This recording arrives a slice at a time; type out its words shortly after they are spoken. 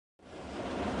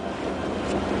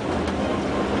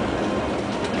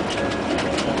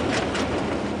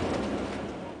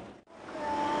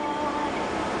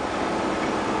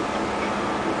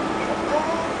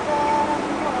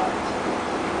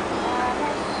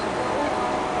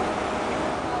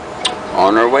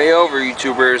On our way over,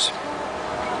 YouTubers.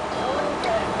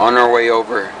 On our way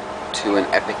over to an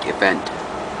epic event.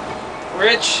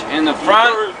 Rich in the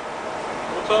front.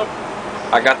 What's up?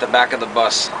 I got the back of the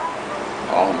bus.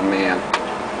 Oh man,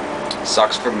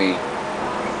 sucks for me.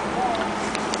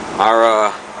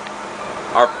 Our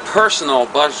personal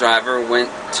bus driver went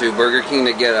to Burger King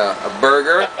to get a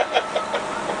burger.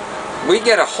 We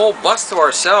get a whole bus to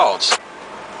ourselves.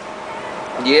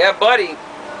 Yeah, buddy.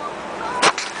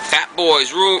 Fat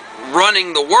boys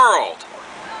running the world.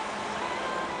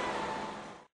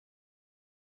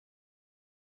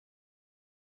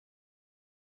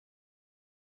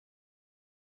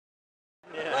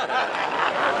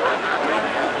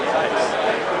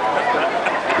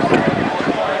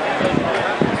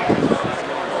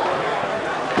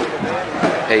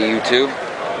 Hey YouTube,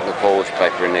 the Polish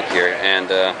Piper Nick here,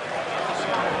 and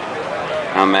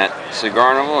I'm at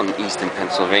Cigarnival in Easton,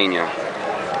 Pennsylvania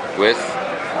with,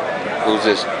 who's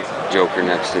this joker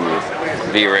next to me?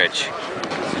 V Rich.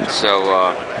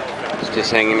 So,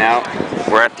 just hanging out.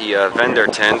 We're at the vendor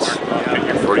tents.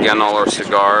 We're getting all our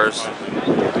cigars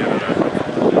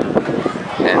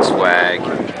and swag.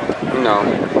 You know,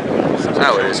 that's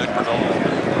how it is.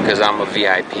 Because I'm a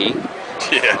VIP.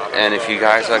 Yeah. And if you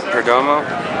guys like Perdomo,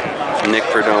 Nick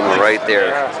Perdomo right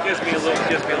there.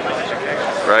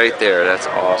 Right there, that's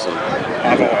awesome.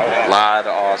 A lot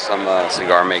of awesome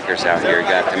cigar makers out here.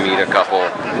 Got to meet a couple.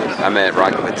 I met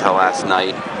Rocky Patel last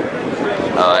night.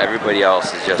 Everybody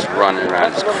else is just running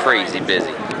around. It's crazy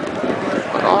busy.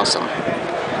 But awesome.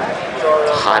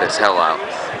 It's hot as hell out.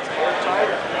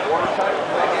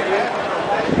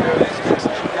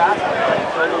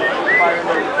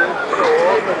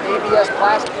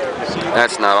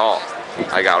 That's not all.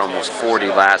 I got almost 40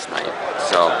 last night,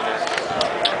 so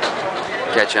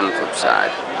catch you on the flip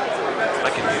side. I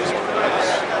can use one.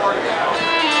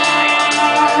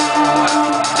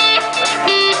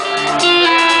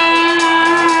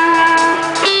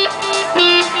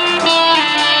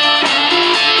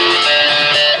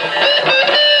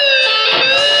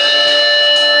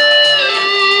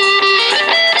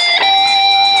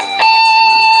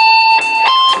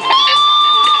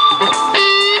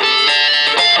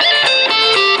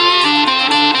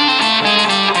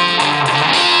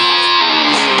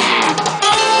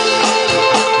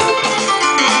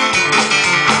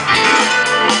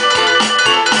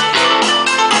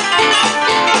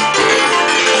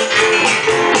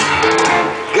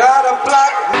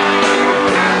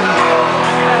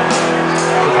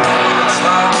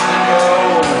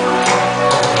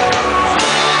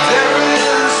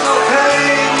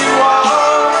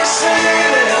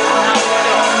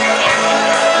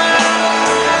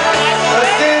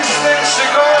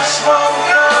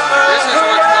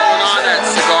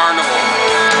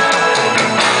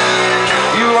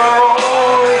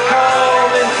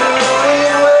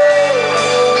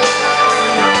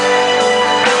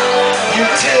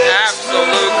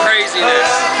 Absolute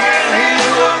craziness.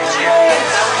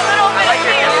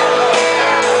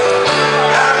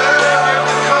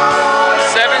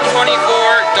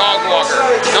 724 dog walker.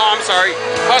 No, I'm sorry,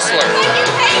 hustler.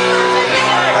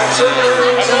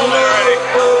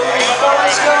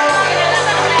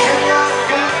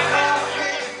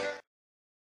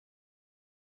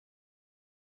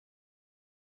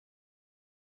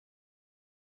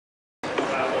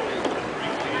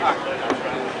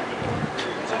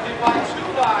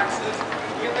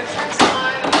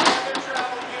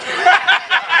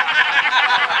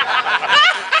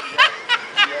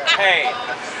 Hey,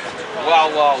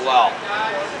 well.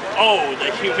 Oh, the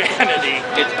humanity.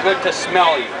 It's good to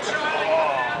smell you.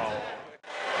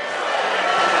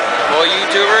 Well,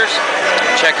 YouTubers,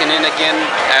 checking in again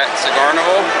at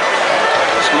Cigarnival.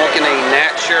 Smoking a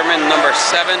Nat Sherman number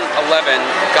 711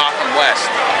 Gotham West.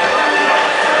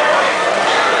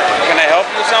 Can I help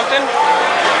you with something?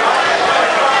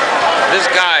 This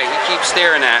guy, he keeps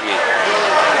staring at me.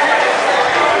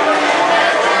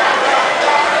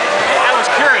 I was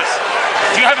curious.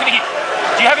 Do you have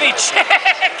any chicken?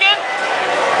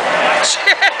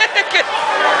 Chicken?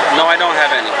 No, I don't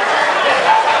have any.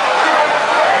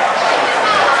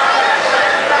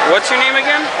 What's your name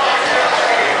again?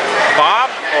 Bob?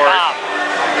 Or Bob.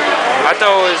 I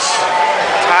thought it was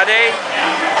Tade.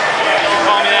 You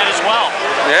call me that as well.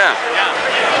 Yeah. Yeah.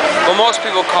 Well, most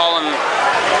people call him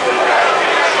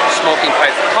smoking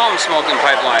pipe. Call him smoking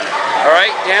pipeline. All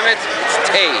right, damn it, it's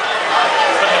Tay.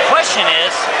 But the question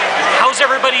is, how's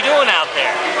everybody doing out there?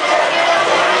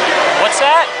 What's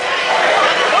that?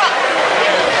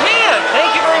 Yeah,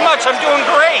 thank you very much. I'm doing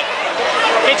great.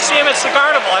 Can't you see him at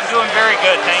Cigarnival? I'm doing very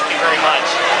good. Thank you very much.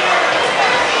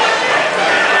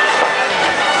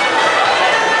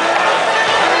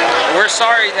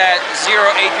 sorry that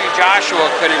 083 Joshua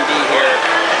couldn't be here.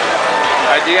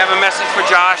 Do you have a message for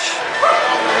Josh?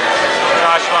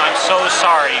 Joshua, I'm so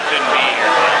sorry you couldn't be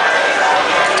here.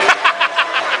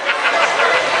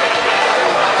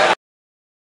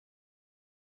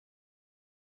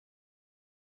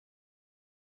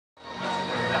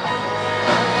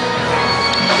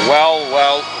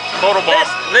 Well,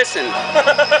 listen.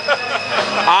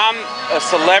 I'm a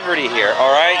celebrity here,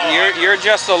 all right? You're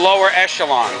just a lower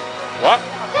echelon. What?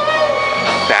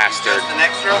 Bastard. Just an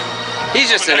extra? He's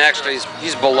just an extra.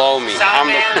 He's below me. I'm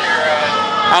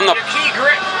the key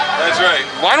grip. That's right.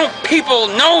 Why don't people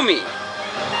know me?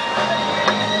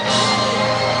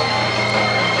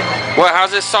 What?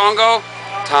 How's this song go?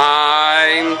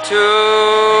 Time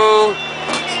to.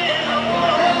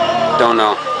 Don't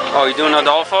know. Oh, you doing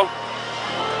Adolfo?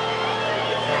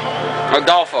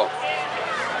 Adolfo.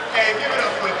 Hey, give it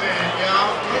up for Dan,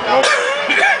 y'all.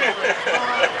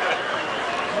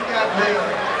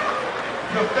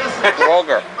 Professor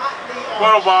Vulgar.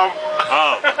 Well, Bob.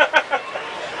 Oh.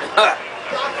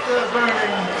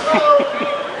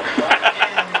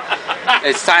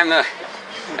 It's time to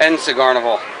end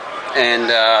Cigarnival. And,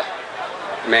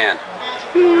 man.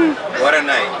 What a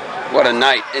night. What a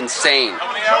night. Insane. How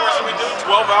many hours did we do?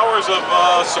 12 hours of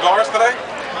cigars today?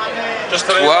 Just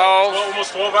today? 12.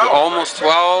 Almost 12 hours. Almost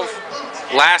 12.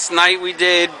 Last night we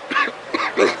did.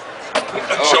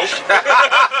 Choke.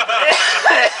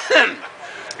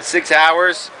 6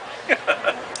 hours.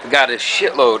 Got a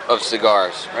shitload of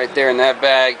cigars right there in that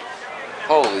bag.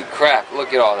 Holy crap,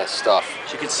 look at all that stuff.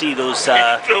 As you can see, those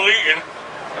Still eating.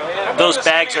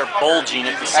 bags are bulging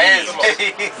at the seams.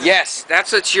 Yes,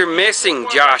 that's what you're missing,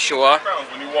 Joshua.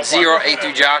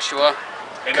 083 Joshua.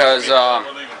 Because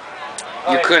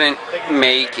you couldn't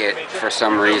make it for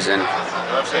some reason.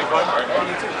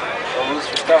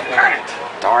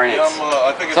 Darn it.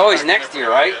 It's always next year,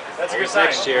 right? That's your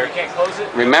next year. You can't close it.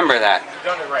 Remember that. You've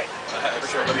done it right.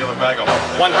 100%.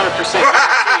 I'm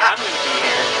going to be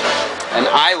here. And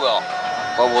I will.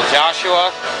 But will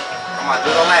Joshua? Come on, do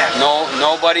the last. No,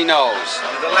 nobody knows.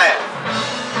 Do the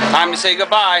last. Time to say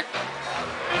goodbye.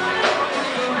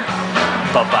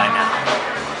 Bye-bye now.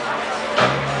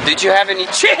 Did you have any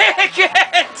chicken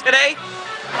today?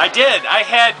 I did. I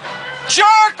had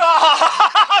jerk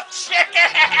off chicken.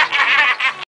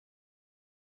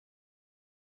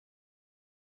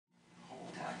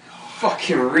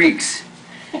 Fucking reeks.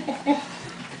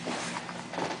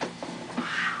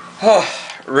 Oh,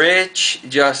 Rich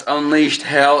just unleashed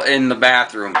hell in the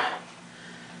bathroom.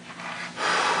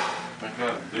 Thank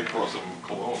God, they brought some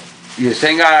cologne. You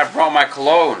think I brought my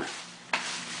cologne?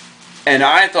 And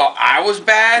I thought I was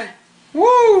bad?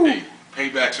 Woo! Hey,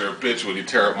 paybacks are a bitch when you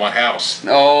tear up my house.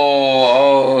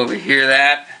 Oh, you hear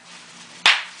that?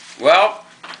 Well,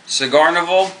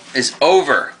 Cigarnival is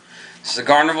over.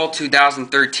 Cigarnival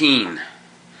 2013.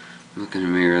 Look in the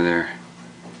mirror there.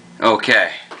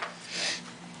 Okay.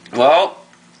 Well,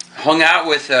 hung out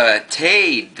with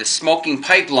Tade, the smoking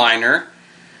pipeliner,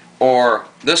 or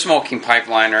the smoking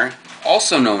pipeliner,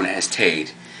 also known as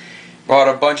Tade. Brought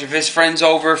a bunch of his friends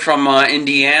over from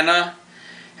Indiana,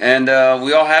 and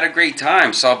we all had a great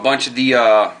time. Saw a bunch of the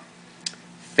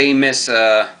famous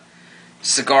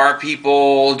cigar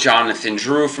people, Jonathan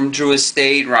Drew from Drew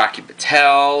Estate, Rocky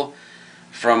Patel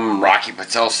from Rocky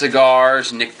Patel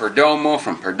Cigars, Nick Perdomo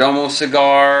from Perdomo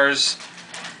Cigars.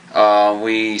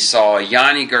 We saw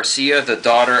Yanni Garcia, the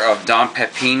daughter of Don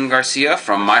Pepin Garcia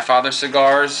from My Father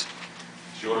Cigars.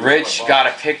 Rich got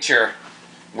a picture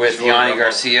with Yanni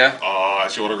Garcia.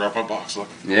 She autographed my box, look.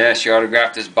 Yeah, she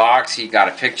autographed his box. He got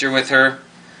a picture with her.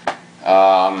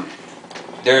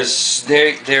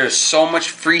 There's so much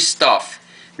free stuff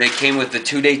that came with the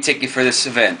 2-day ticket for this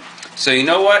event. So you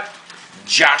know what?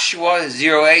 Joshua,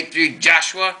 083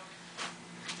 Joshua,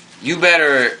 you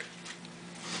better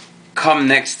come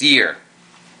next year.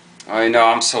 I know,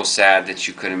 I'm so sad that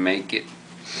you couldn't make it.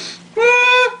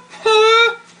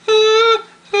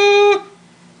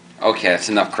 Okay, that's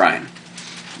enough crying.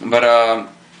 But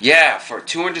yeah, for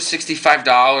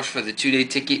 $265 for the 2-day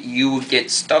ticket, you will get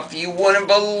stuff you wouldn't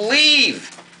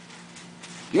believe.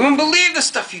 You wouldn't believe the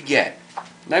stuff you get.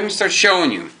 Let me start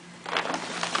showing you.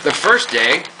 The first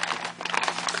day,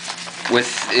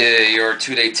 with your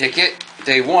 2-day ticket,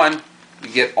 day 1, you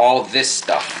get all this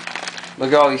stuff.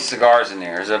 Look at all these cigars in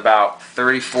there. There's about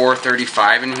 34,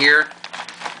 35 in here.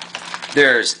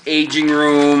 There's Aging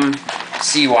Room,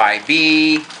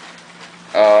 CYB,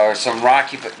 there's a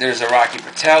Rocky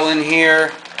Patel in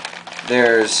here.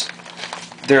 There's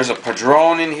a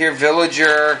Padron in here,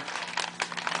 Villager,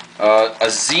 a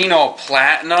Zeno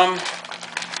Platinum.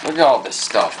 Look at all this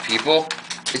stuff, people.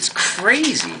 It's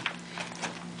crazy.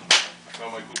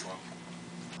 Smell my coupon.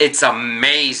 It's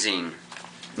amazing.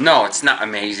 No, it's not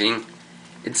amazing.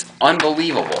 It's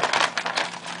unbelievable.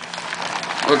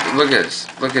 Look at this.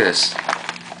 Look at this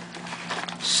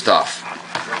stuff.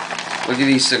 Look at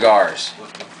these cigars.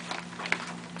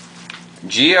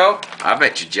 Gio, I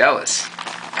bet you're jealous.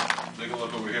 Take a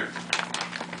look over here.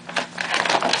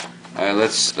 Alright,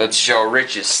 let's show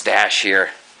Rich's stash here.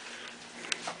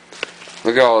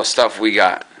 Look at all the stuff we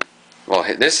got. Well,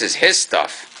 this is his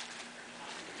stuff.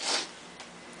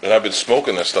 And I've been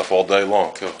smoking this stuff all day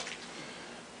long, too.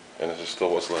 And this is still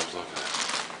what's left. Look at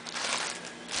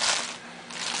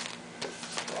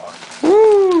it.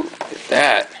 Woo! Look at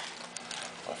that.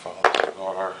 My father's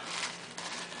cigar.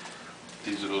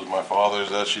 These are those my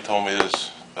father's that she told me this.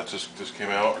 That just came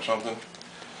out or something.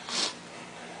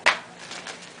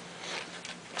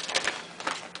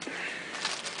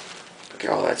 Look at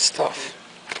all that stuff.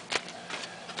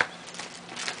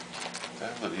 What the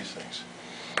hell are these things?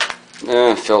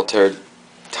 Filtered,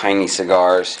 tiny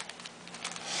cigars.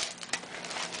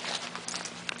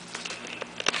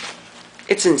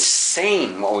 It's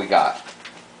insane what we got.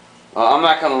 I'm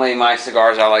not gonna lay my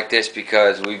cigars out like this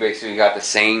because we basically got the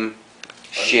same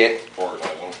shit.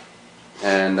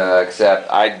 And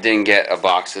except I didn't get a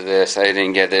box of this. I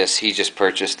didn't get this. He just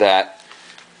purchased that.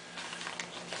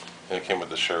 And it came with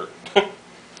the shirt.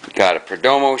 Got a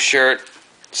Perdomo shirt,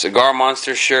 Cigar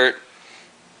Monster shirt.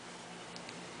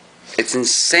 It's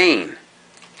insane.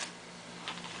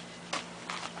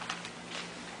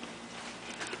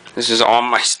 This is all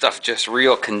my stuff, just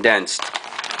real condensed.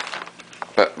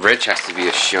 But Rich has to be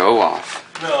a show off.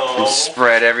 No. And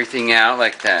spread everything out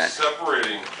like that.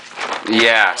 Separating.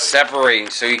 Yeah, separating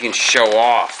so you can show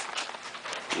off.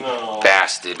 No.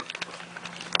 Bastard.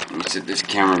 Let me set this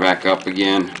camera back up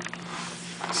again.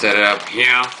 Set it up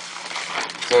here.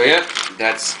 So yep,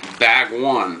 that's bag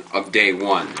 1 of day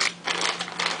 1.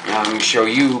 Now let me show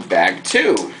you bag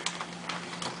 2.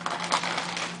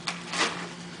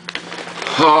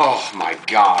 Oh my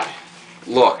god.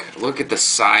 Look at the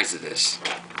size of this.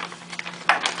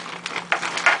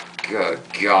 Good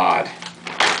god.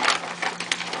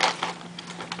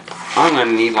 I'm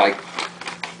gonna need like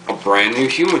a brand new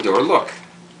humidor. Look.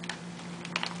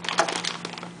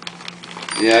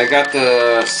 Yeah, I got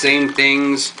the same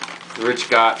things Rich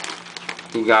got.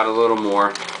 He got a little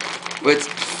more. But it's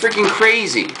freaking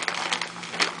crazy.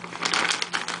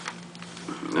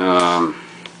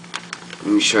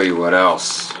 Let me show you what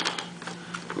else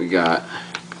we got.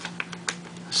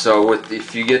 So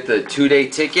if you get the 2-day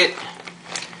ticket,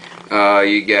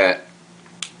 you get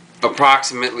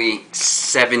approximately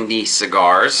 70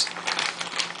 cigars.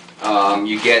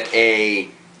 You get a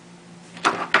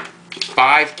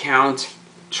 5-count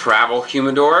travel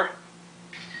humidor.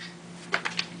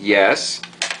 Yes.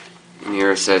 And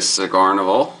here it says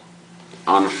Cigarnival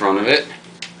on the front of it.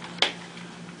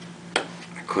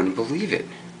 I couldn't believe it.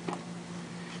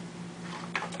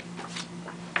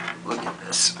 Look at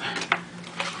this.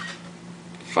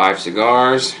 5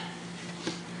 cigars.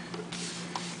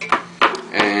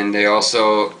 And they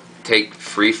also take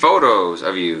free photos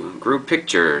of you, group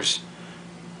pictures.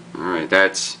 Alright,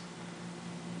 that's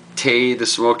Tay the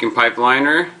Smoking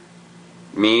Pipeliner,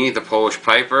 me the Polish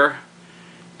Piper,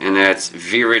 and that's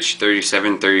V-Rich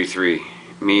 3733.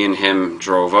 Me and him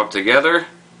drove up together.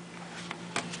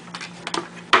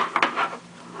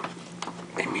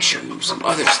 Let me show you some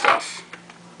other stuff.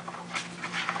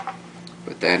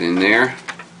 Put that in there.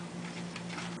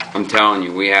 I'm telling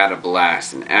you, we had a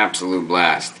blast, an absolute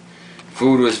blast.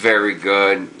 Food was very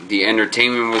good, the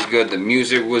entertainment was good, the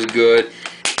music was good.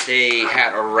 They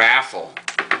had a raffle,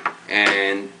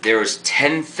 and there was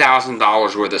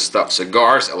 $10,000 worth of stuff.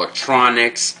 Cigars,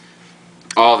 electronics,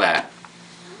 all that.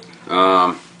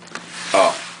 Oh.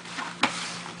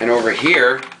 And over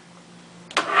here,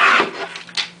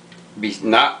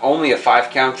 not only a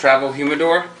 5-count travel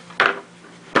humidor,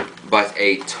 but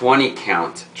a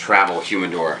 20-count travel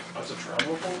humidor. That's a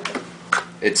travel humidor?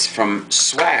 It's from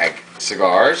Swag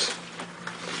Cigars.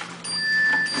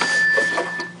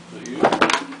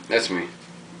 That's me.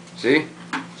 See?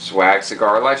 Swag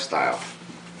Cigar Lifestyle.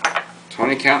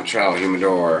 20-count travel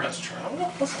humidor. That's travel?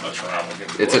 That's not a travel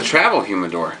humidor. It's a travel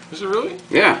humidor. Is it really?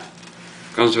 Yeah.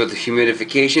 Comes with the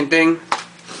humidification thing.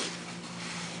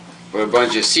 With a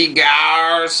bunch of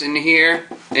cigars in here.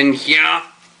 In here.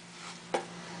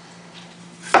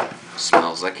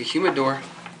 Smells like a humidor.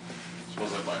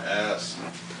 Smells like my ass.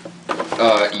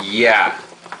 Yeah.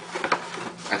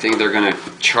 I think they're gonna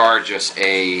charge us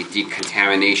a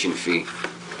decontamination fee.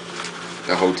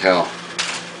 The hotel.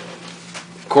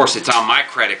 Of course, it's on my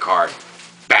credit card.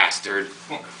 Bastard.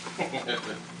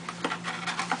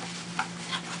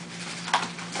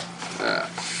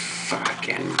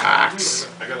 Fucking box.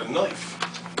 I got a knife.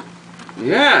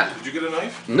 Yeah. Did you get a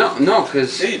knife? No,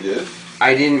 because Yeah, you did.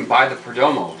 I didn't buy the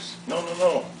Perdomos.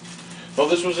 No. No,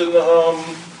 this was in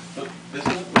this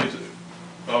is, what is it?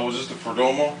 Oh, was this the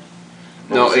Perdomo? Or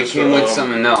No, was it this came the, with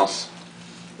something else.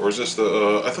 Or is this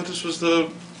the? I thought this was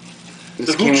the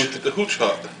Came hooch, with, the hooch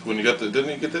hut. When you got the,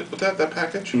 didn't you get that with that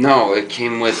package? no, it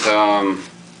came with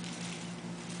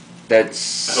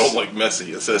that's. I don't like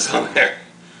messy. It says on there.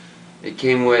 It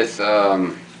came with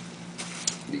got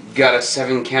a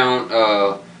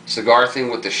 7-count cigar thing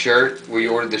with the shirt where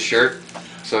you ordered the shirt,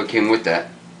 so it came with that.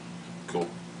 Cool.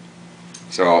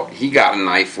 So he got a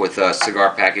knife with a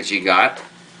cigar package he got.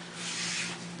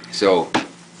 So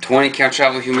 20-count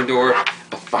travel humidor,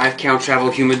 a 5-count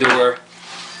travel humidor,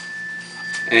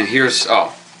 and here's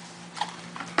I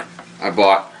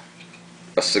bought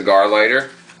a cigar lighter.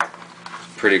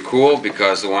 Pretty cool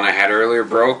because the one I had earlier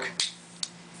broke.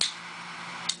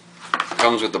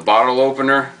 Comes with the bottle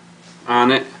opener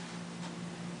on it.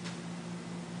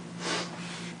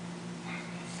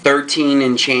 13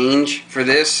 and change for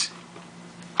this.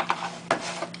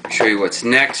 Show you what's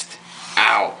next.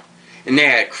 Ow. And they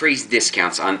had crazy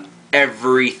discounts on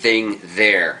everything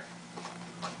there.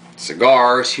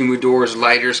 Cigars, humidors,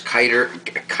 lighters,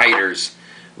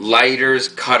 lighters,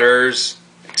 cutters,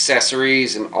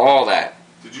 accessories, and all that.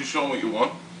 Did you show them what you won?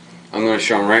 I'm going to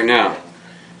show them right now.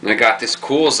 And I got this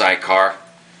cool Cigar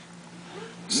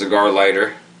cigar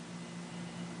lighter.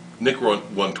 Nick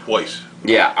won twice.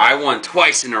 Yeah, I won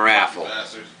twice in a raffle.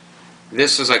 Bastards.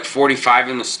 This was like $45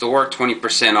 in the store,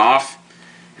 20% off.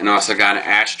 And I also got an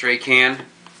ashtray can.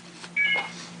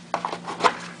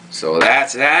 So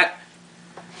that's that.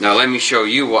 Now let me show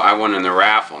you what I won in the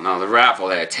raffle. Now the raffle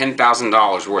had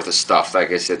 $10,000 worth of stuff.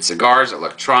 Like I said, cigars,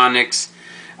 electronics,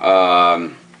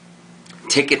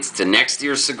 tickets to next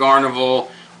year's Cigarnival,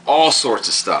 all sorts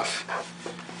of stuff.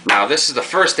 Now this is the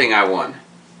first thing I won.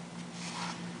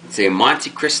 It's a Monte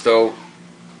Cristo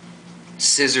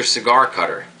scissor cigar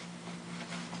cutter.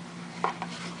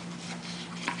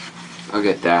 Look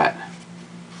at that.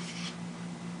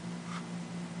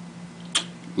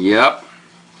 Yep.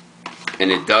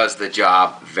 And it does the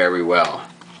job very well.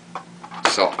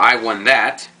 So I won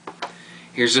that.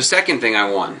 Here's the second thing I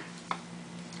won.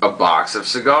 A box of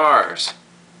cigars.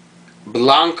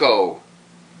 Blanco.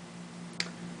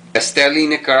 Esteli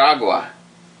Nicaragua.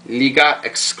 Liga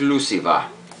Exclusiva.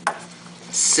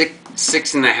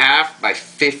 6.5 by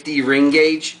 50 ring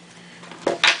gauge.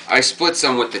 I split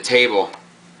some with the table.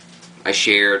 I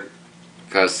shared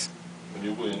because When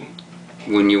you win.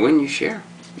 when you win, you share.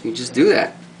 You just do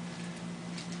that.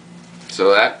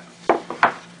 So that.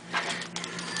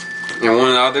 And one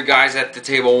of the other guys at the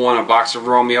table won a box of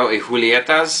Romeo y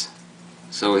Julietas.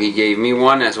 So he gave me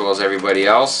one as well as everybody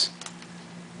else.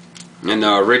 And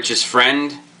the richest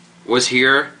friend was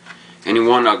here. And he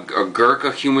won a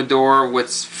Gurkha humidor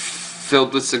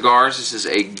filled with cigars. This is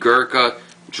a Gurkha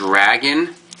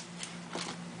Dragon.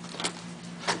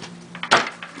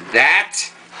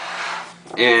 That.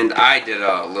 And I did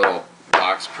a little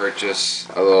box purchase.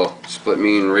 A little split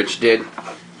me and Rich did.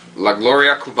 La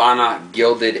Gloria Cubana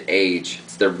Gilded Age.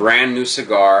 It's their brand new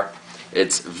cigar.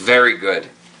 It's very good.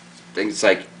 I think it's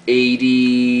like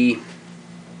 80...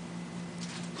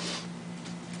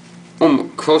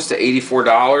 close to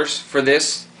 $84 for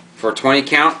this, for a 20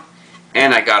 count.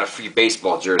 And I got a free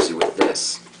baseball jersey with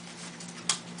this.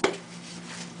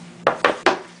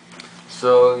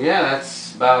 So yeah,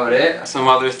 that's about it. Some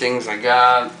other things I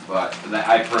got, but that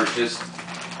I purchased.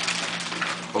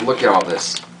 But look at all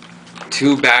this.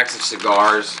 2 bags of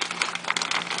cigars.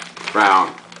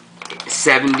 Around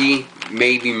 70,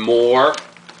 maybe more.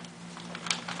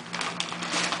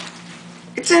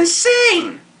 It's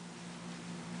insane!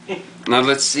 Now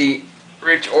let's see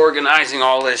Rich organizing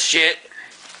all this shit.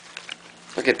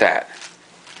 Look at that.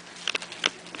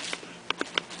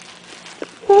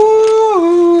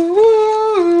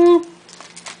 Woo!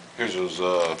 Here's those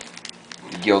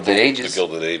Gilded the Ages.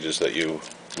 Gilded Ages that we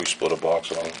split a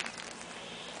box on.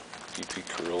 EP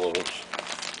Carrillos,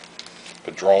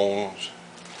 Padrones.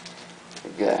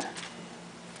 Look at that.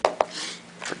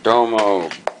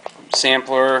 Perdomo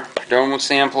sampler. Perdomo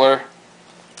sampler.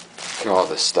 Look at all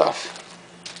this stuff.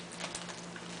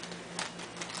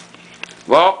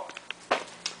 Well,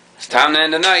 it's time to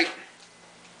end the night.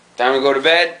 Time to go to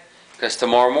bed. Because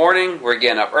tomorrow morning we're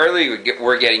getting up early.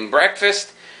 We're getting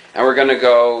breakfast. And we're going to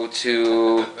go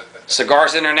to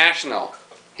Cigars International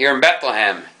here in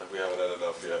Bethlehem. We haven't had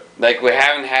enough yet. Like we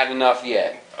haven't had enough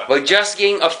yet. But just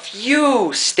getting a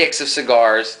few sticks of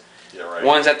cigars. Yeah, right.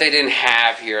 Ones that they didn't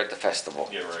have here at the festival.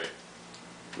 Yeah, right.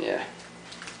 Yeah.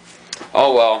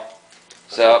 Oh well.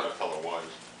 So, Tell our wives.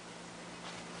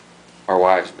 our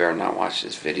wives better not watch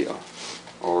this video,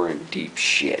 or we're in deep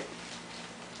shit.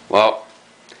 Well,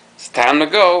 it's time to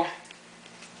go.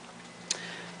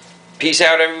 Peace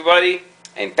out, everybody,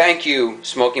 and thank you,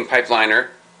 Smoking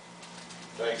Pipeliner,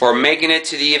 Thanks, for Dave. making it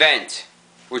to the event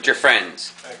with your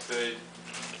friends. Thanks, Dave.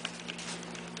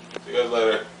 See you guys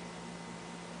later.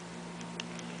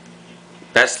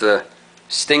 That's the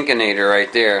Stinkinator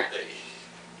right there.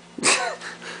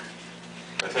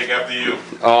 I take after you.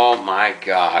 Oh my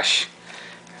gosh.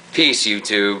 Peace,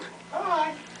 YouTube.